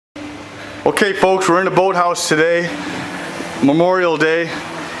Okay folks, we're in the boathouse today, Memorial Day,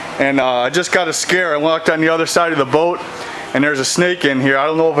 and I just got a scare. I walked on the other side of the boat and there's a snake in here. I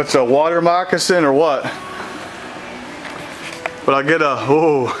don't know if it's a water moccasin or what, but I'll get a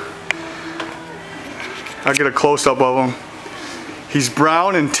close-up of him. He's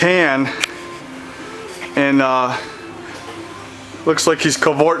brown and tan, and looks like he's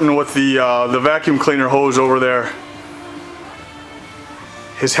cavorting with the vacuum cleaner hose over there.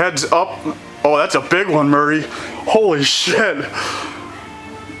 His head's up. Oh, that's a big one, Murray. Holy shit.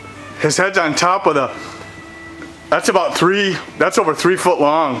 His head's on top of the... That's over 3 foot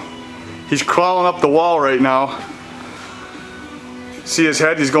long. He's crawling up the wall right now. See his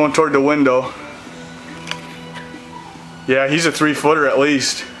head? He's going toward the window. Yeah, he's a 3-footer at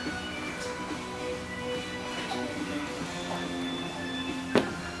least.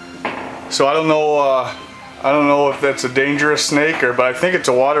 So I don't know if that's a dangerous snake but I think it's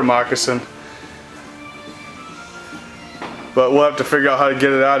a water moccasin. But we'll have to figure out how to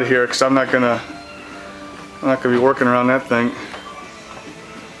get it out of here because I'm not gonna be working around that thing.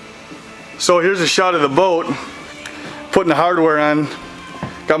 So here's a shot of the boat, putting the hardware on.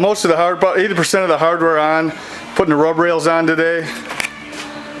 Got most of the about 80% of the hardware on, putting the rub rails on today.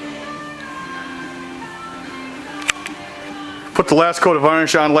 Put the last coat of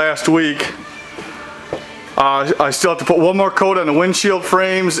varnish on last week. I still have to put one more coat on the windshield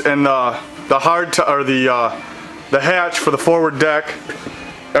frames and the hatch for the forward deck.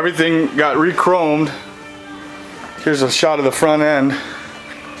 Everything got re-chromed. Here's a shot of the front end.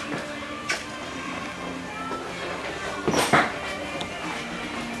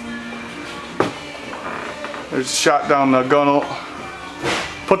 There's a shot down the gunnel.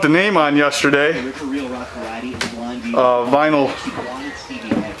 Put the name on yesterday. Vinyl.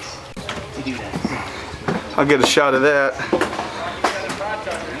 I'll get a shot of that.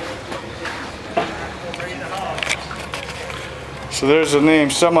 So there's the name,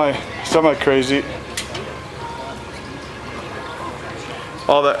 semi crazy.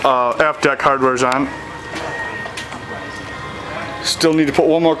 All the aft deck hardware's on. Still need to put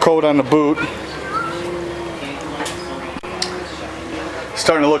one more coat on the boot.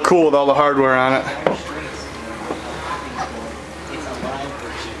 Starting to look cool with all the hardware on it.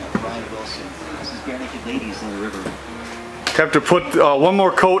 Have to put one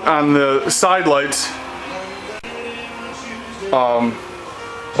more coat on the side lights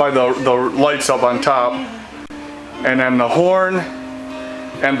by the lights up on top, and then the horn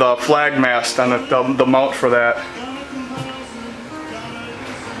and the flag mast on the mount for that.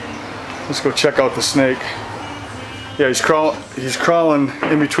 Let's go check out the snake. Yeah, he's crawling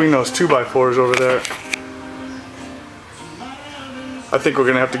in between those 2x4s over there. I think we're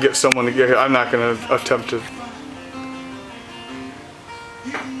gonna have to get someone to get here. I'm not gonna attempt to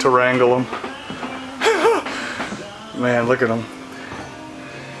wrangle him. Man, look at him.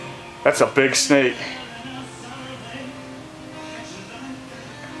 That's a big snake.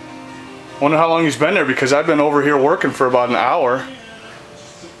 Wonder how long he's been there, because I've been over here working for about an hour.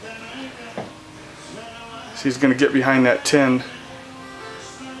 So he's gonna get behind that tin.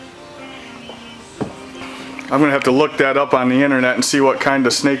 I'm gonna have to look that up on the internet and see what kind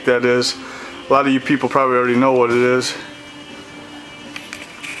of snake that is. A lot of you people probably already know what it is.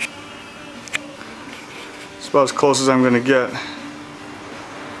 It's about as close as I'm gonna get.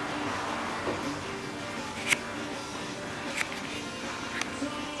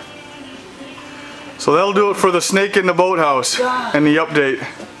 So that'll do it for the snake in the boathouse and the update.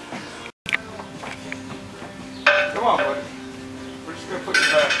 Come on, buddy. We're just gonna put you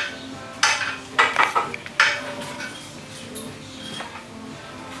back.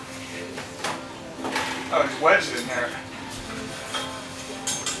 Oh, it's wedged in there.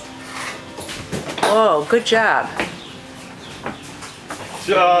 Whoa, good job.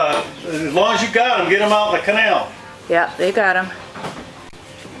 As long as you got them, get them out in the canal. Yeah, they got him.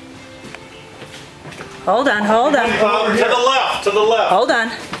 Hold on, hold on. To the left, to the left. Hold on.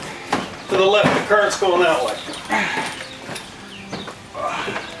 To the left, the current's going that way.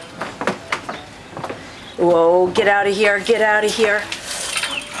 Whoa, get out of here, get out of here.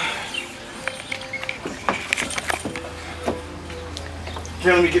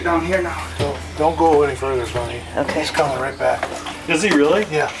 Here, let me get down here now. Don't go any further, Sonny. Okay. He's coming right back. Is he really?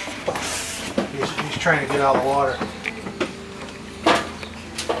 Yeah. He's trying to get out of the water.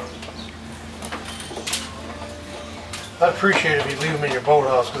 I'd appreciate it if you leave him in your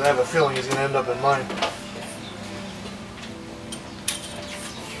boathouse, because I have a feeling he's going to end up in mine.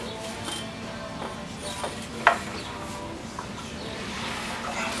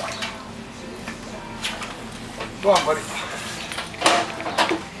 Go on, buddy.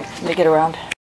 Let me get around.